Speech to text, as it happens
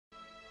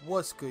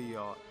What's good,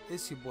 y'all?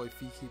 It's your boy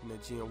Fee keeping the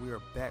G, and we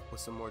are back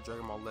with some more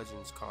Dragon Ball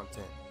Legends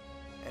content.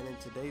 And in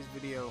today's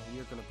video,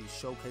 we are going to be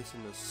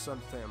showcasing the Son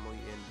family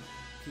in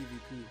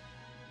PvP.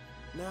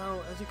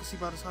 Now, as you can see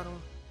by the title,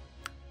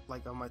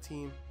 like on my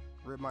team,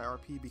 rip my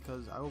RP,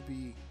 because I will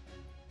be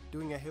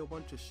doing a whole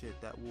bunch of shit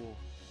that will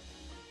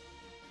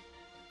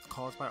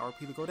cause my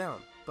RP to go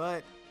down.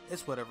 But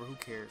it's whatever, who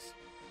cares?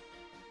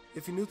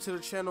 If you're new to the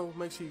channel,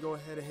 make sure you go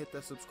ahead and hit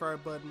that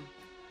subscribe button,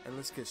 and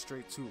let's get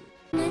straight to it.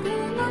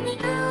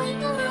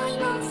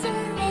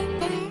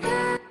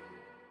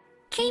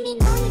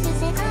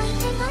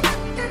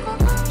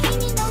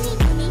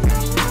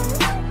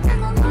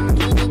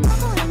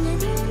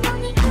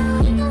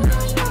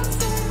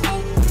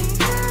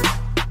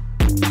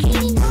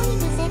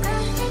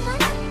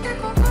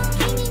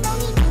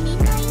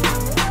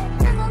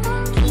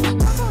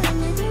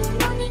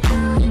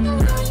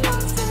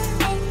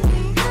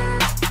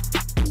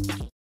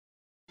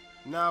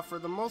 Now, for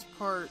the most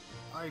part,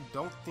 I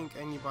don't think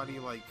anybody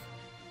like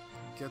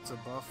gets a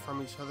buff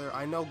from each other.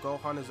 I know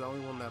Gohan is the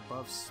only one that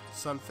buffs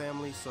Son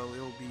family, so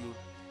it'll be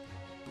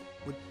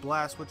with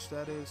Blast, which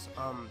that is.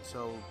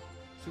 So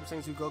Super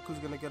Saiyan 2 Goku's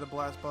gonna get a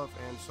Blast buff,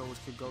 and so is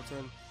Kid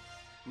Goten.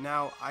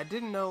 Now, I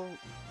didn't know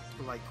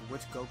like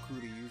which Goku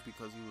to use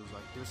because he was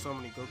like, there's so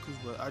many Gokus,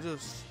 but I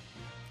just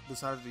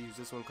decided to use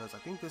this one because I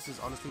think this is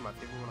honestly my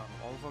favorite one out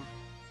of all of them.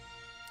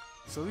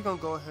 So we're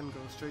gonna go ahead and go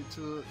straight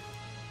to it.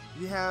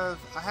 I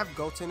have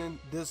Goten in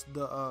this,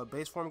 the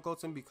base form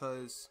Goten,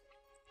 because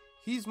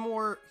he's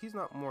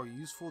not more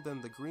useful than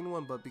the green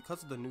one, but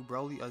because of the new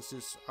Broly,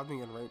 I've been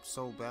getting raped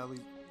so badly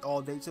all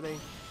day today,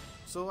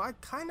 so I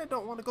kind of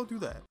don't want to go through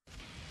that.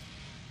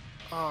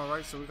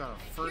 Alright, so we got our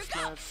first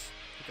match.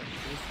 We got the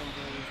base form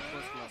Broly, of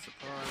course, not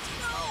surprised.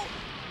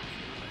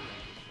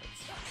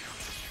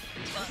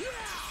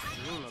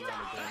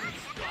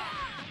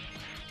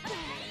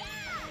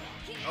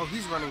 Oh,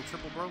 he's running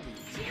triple Broly.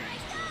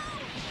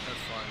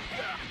 That's fine.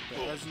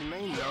 But as you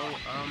may know,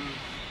 I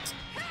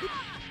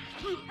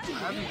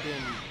haven't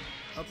been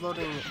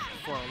uploading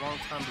for a long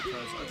time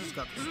because I just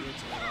got the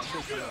Switch and I've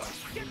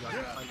been kind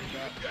of like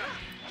that.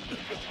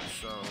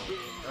 So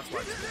that's why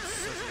it's been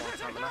such a long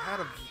time. And I had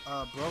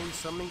a Broly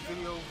summoning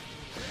video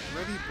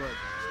ready, but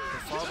the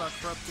file got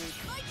corrupted.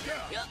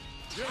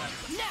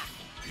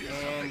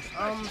 And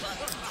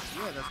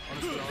yeah, that's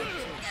honestly all I can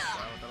say. I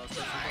thought I was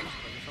supposed to be honest,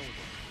 but I guess I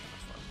wasn't.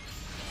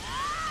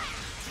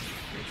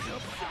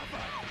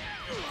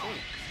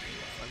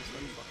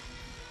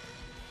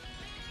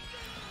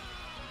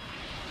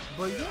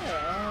 But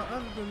yeah,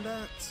 other than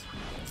that,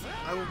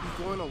 I will be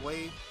going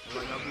away.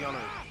 Like, I'll be on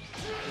a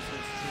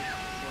business trip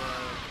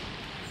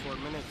for a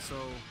minute. So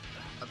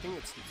I think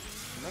it's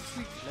next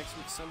week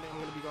Sunday. I'm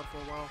gonna be gone for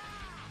a while.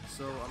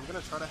 So I'm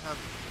gonna try to have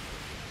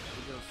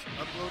videos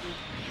uploaded.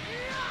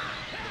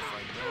 If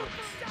I don't,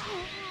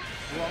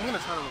 well, I'm gonna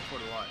try to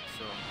record live.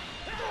 So.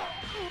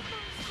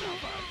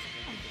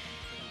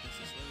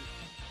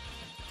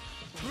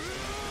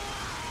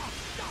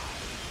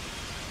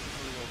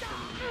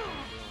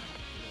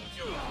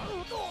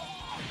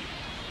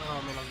 Oh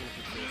man, I'm gonna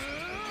get this.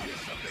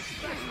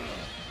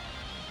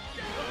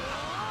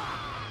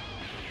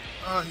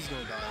 Oh, he's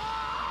gonna die.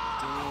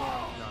 Damn,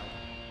 he died.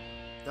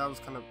 That was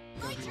kind of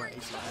gonna be my ace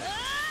in the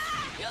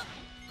head.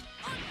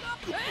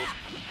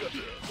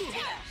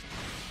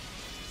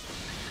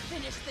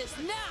 Finish this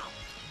now.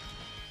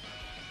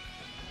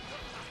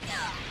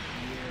 Yeah,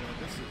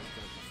 this is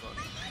gonna be fun.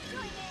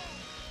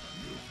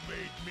 You've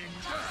made me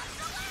nuts.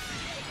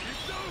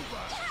 It's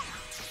over.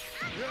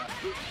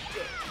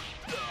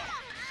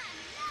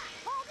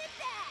 Hold it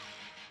back.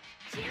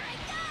 Here I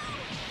go.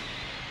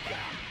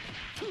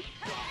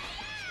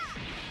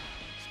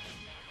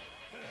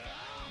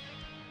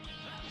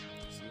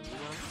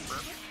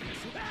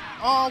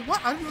 Oh, what?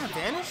 I didn't have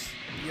Vanish?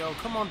 Yo,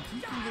 come on,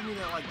 you can give me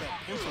that like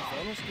that pinch of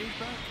Vanish gauge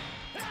back?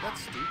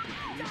 That's stupid,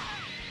 dude.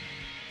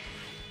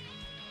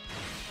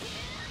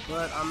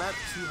 But I'm at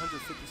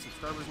 250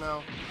 subscribers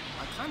now.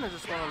 I kind of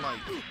just want to like,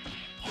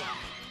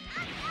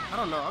 I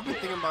don't know. I've been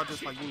thinking about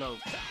just like, you know,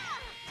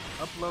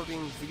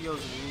 uploading videos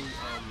of me.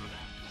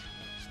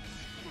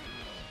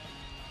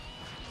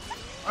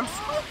 I'm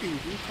smoking,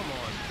 dude. Come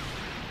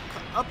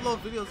on. Upload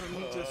videos of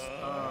me just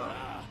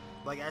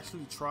like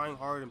actually trying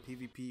hard in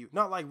PvP.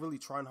 Not like really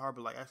trying hard,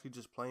 but like actually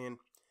just playing.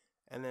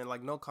 And then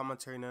like no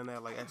commentary, none of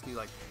that. Like actually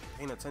like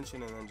paying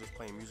attention and then just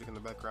playing music in the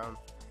background.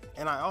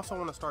 And I also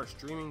want to start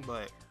streaming,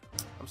 but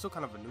I'm still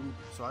kind of a noob,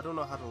 so I don't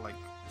know how to like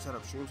set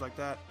up streams like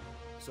that.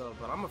 So,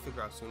 but I'm gonna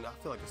figure out soon. I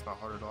feel like it's not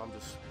hard at all. I'm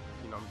just,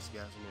 you know, I'm just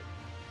gassing it.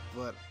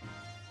 But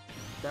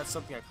that's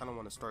something I kind of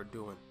want to start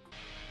doing.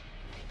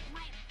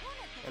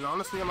 And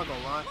honestly, I'm not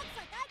gonna lie.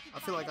 I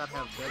feel like I'd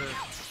have better.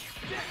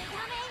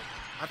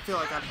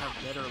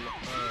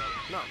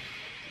 Not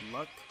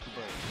luck,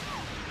 but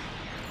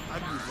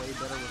I'd be way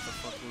better with the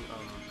fucking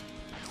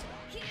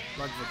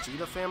like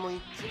Vegeta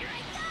family,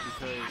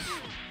 because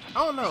I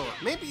don't know,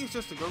 maybe it's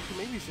just a Goku,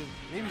 maybe it's just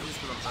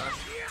because I'm fast.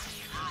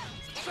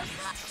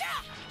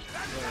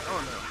 Yeah, I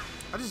don't know.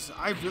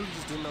 I really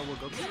just didn't know what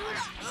Goku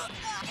was.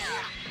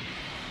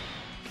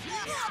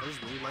 I just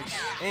really like,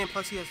 and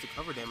plus he has the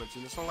cover damage,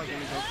 and it's not like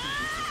any Goku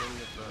uses any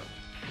of the.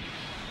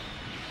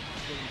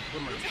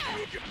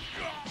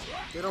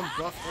 They don't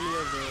buff any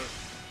of the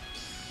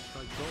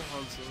like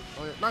Gohan's,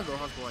 not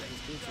Gohan's, but like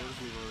his kids, so it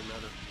doesn't even really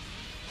matter.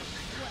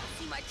 Want to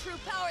see my true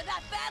power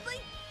that badly?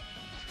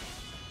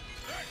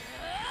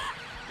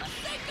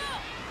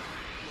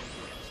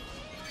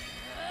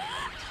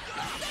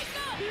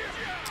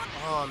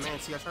 Oh man,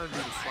 see, I try to do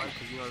the swipe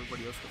because you know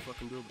everybody else can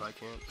fucking do it, but I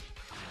can't.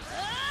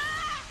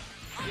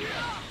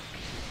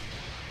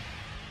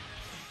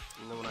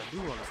 And then when I do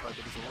want to swipe,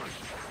 it doesn't work.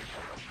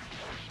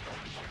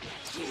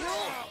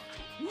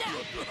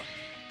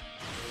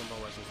 DragonBall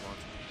Legends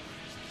launch.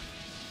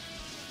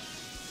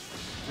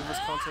 Give us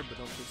content, but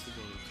don't fix the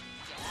game.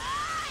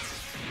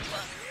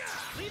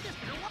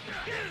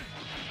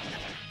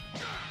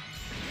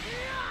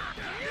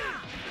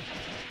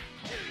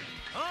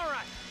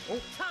 Alright.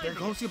 Oh, there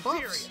goes your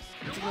buffs.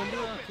 What you gonna do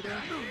today?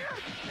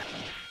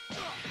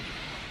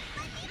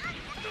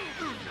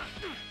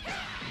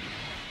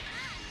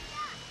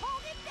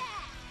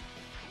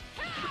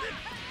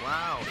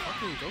 Wow,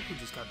 fucking Goku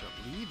just got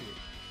deleted.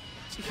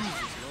 Jesus,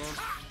 man.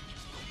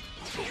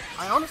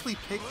 I honestly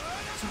picked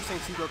Super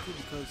Saiyan 2 Goku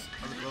because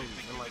of the blows,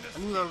 and like, I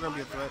knew that was gonna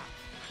be a threat.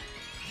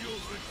 I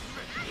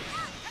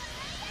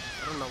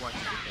don't know why he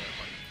did that,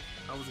 like,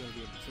 I was gonna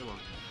be able to kill him.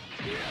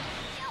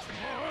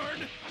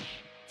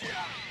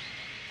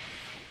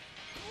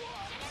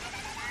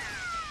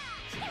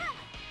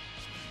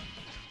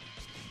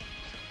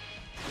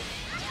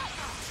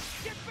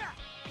 Get back!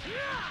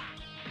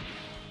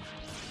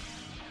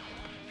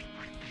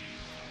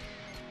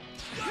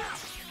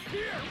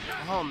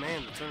 Oh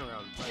man, the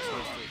turnaround. Nice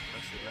shit.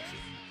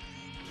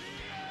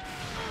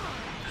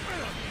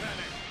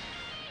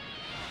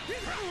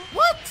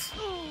 What?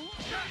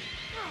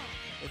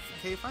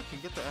 If I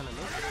could get the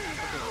animation. Okay,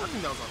 I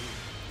think that was on me.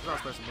 I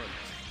was pressing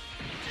buttons.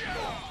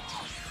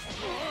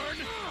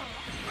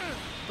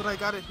 But I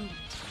got it.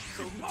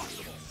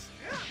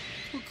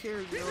 Who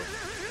cares, yo?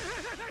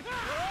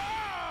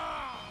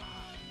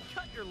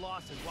 Cut your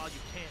losses while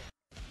you can.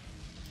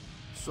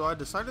 So I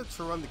decided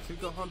to run the Kid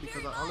Gohan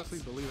because I honestly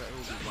believe that it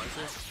would be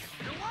wiser.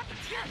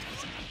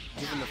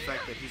 Given the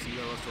fact that he's a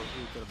yellow, so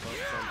he would get a buff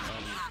from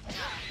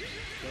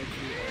Goku,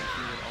 and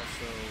he would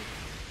also...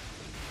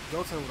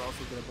 Goten would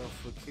also get a buff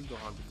for Kid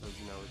Gohan because,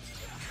 you know, it's...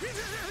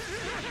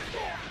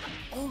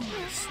 Oh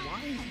my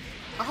swipe!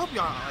 I hope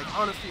y'all, like,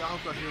 honestly, I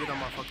hope y'all hear it on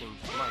my fucking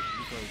mic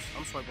because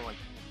I'm swiping like...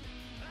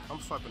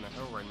 I'm swiping the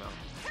hell right now.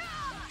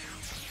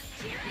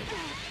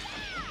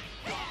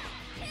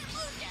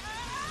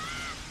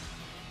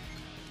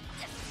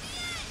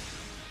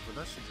 But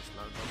that shit just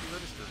not gonna be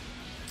registered.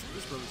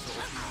 This really so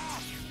OP.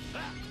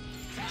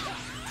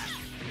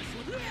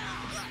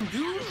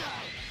 Dude!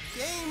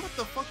 Game, what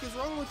the fuck is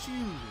wrong with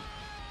you?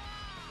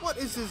 What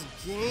is this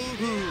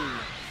game?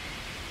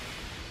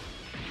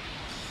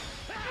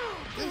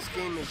 This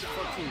game is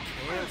fucking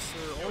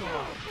cancer. Oh my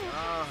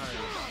god.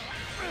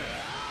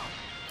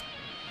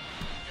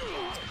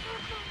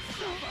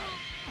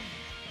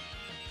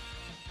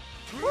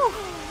 Woo!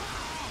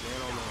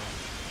 Man, oh man.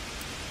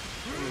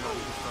 Let me not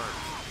even start.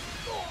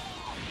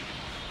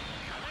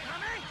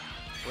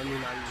 Let me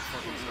not even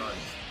fucking start.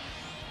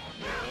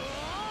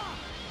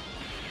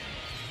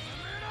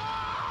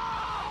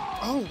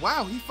 Oh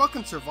wow, he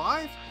fucking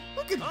survived?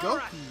 Look at Goku,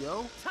 right.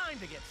 yo. Time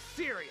to get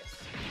serious.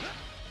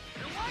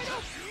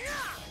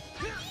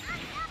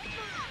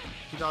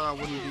 He thought I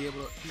wouldn't be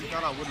able to. He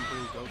thought I wouldn't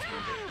bring Goku,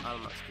 but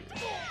I'm not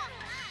scared.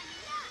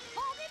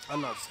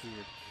 I'm not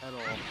scared at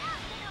all.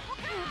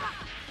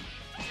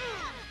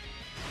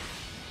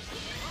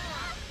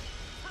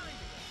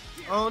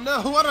 Oh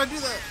no, why did I do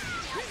that?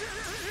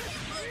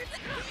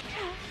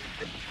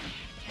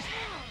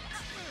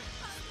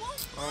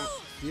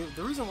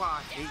 The reason why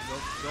I hate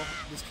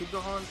this Kid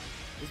Gohan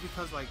is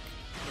because, like,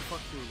 the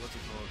fucking, what's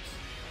it called?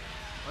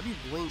 Why do you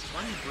blink?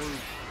 Why do you bring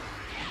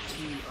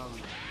to,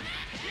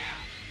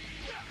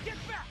 Get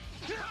back!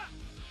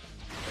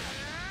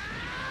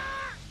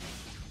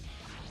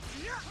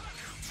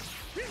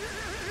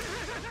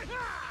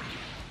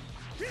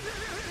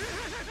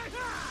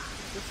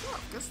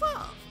 Good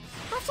stuff!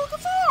 That's so good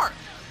for!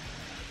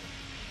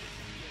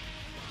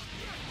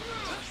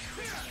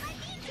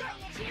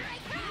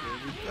 Here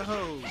we go!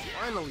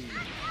 Finally!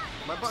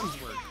 My buttons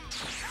work.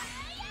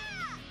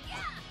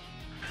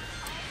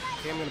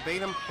 Okay, I'm gonna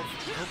bait him. Hope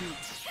he...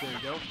 There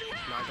you go.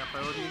 Now I got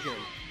priority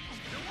again.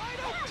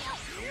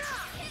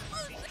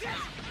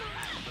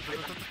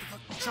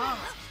 Cha!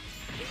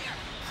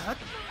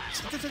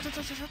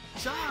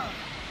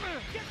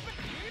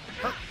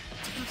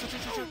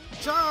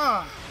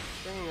 Cha!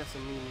 Dang, that's a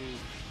mean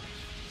move.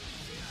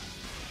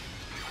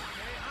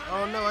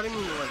 Oh no, I didn't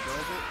mean to let go of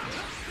it.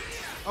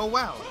 Oh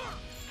wow.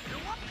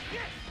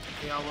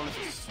 Okay, I wanted to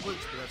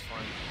switch, but that's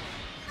fine.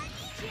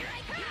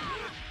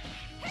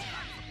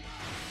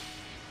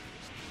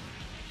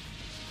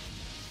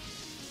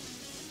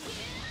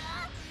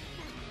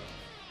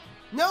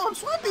 No, I'm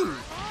swiping!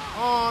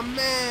 Oh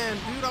man,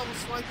 dude, I was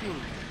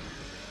swiping.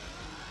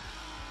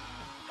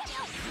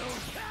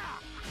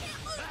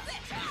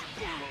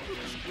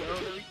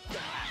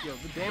 Yo,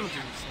 the damage is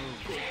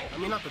insane. I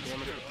mean, not the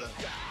damage, but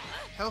the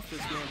health this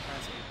man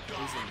has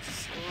is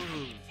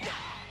insane.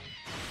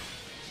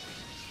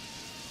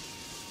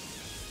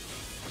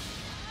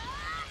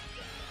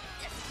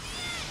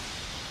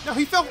 No,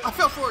 he fell. I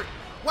fell for it.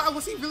 Wow,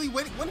 was he really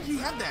waiting? When did he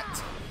have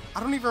that? I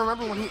don't even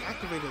remember when he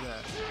activated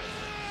that.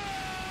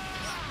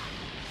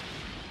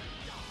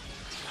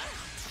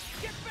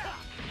 Get back!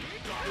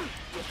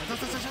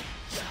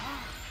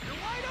 You're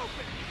wide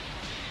open!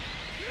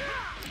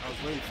 I was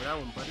waiting for that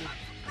one, buddy.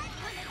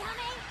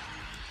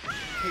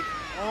 Take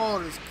all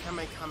this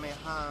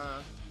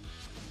Kamehameha.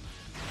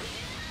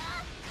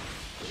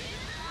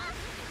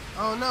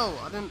 Oh no,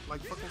 I didn't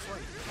like fucking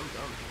swipe. I'm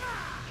dumb.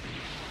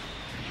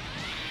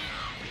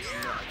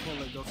 No, I can't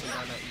let go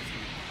somebody that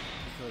easily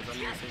because I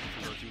need to save it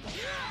to Rosita.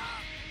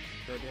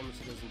 That damage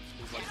he doesn't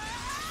is like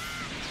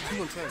too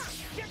intense.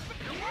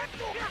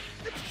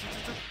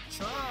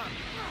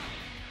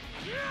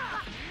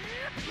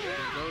 There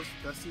it goes.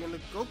 That's the end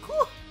of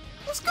Goku.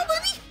 Let's go,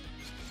 baby!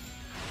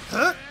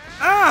 Huh?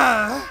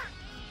 Ah!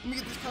 Let me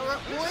get this power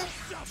out, boy.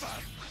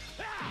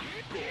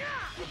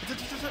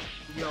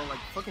 Yo, like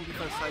fucking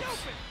defense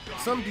types.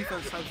 Some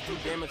defense types do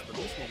damage, but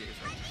this nigga is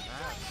like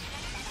fast.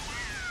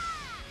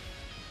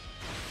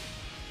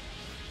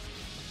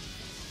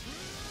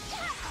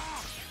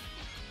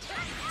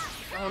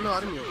 Oh no, I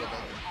didn't even go that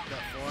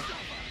far.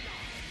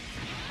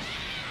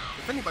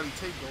 If anybody,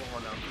 take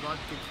Gohan out, because I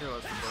could care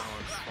less for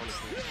Gohan,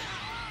 honestly.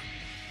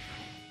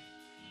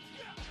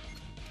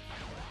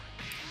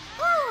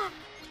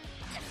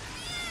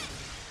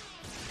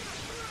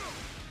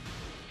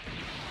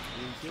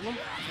 Did you kill him?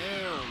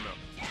 Hell no.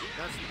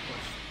 That's the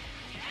question.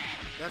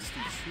 That's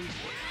the true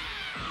question.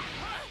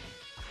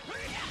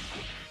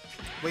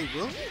 Wait,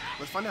 will he?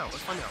 Let's find out.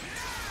 Let's find out.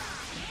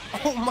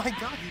 Oh my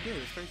god, he did.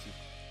 It's crazy.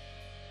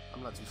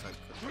 I'm not too psyched.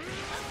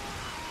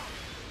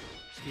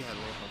 He had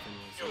low health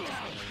anyway, so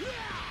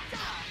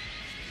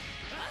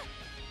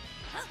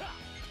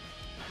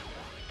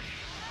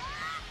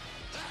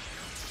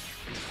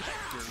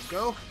there we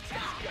go.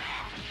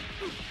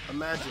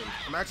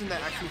 Imagine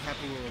that actually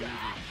happening in a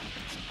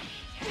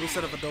movie.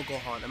 Instead of adult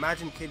Gohan.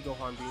 Imagine Kid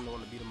Gohan being the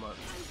one to beat him up.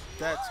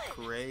 That's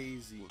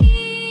crazy.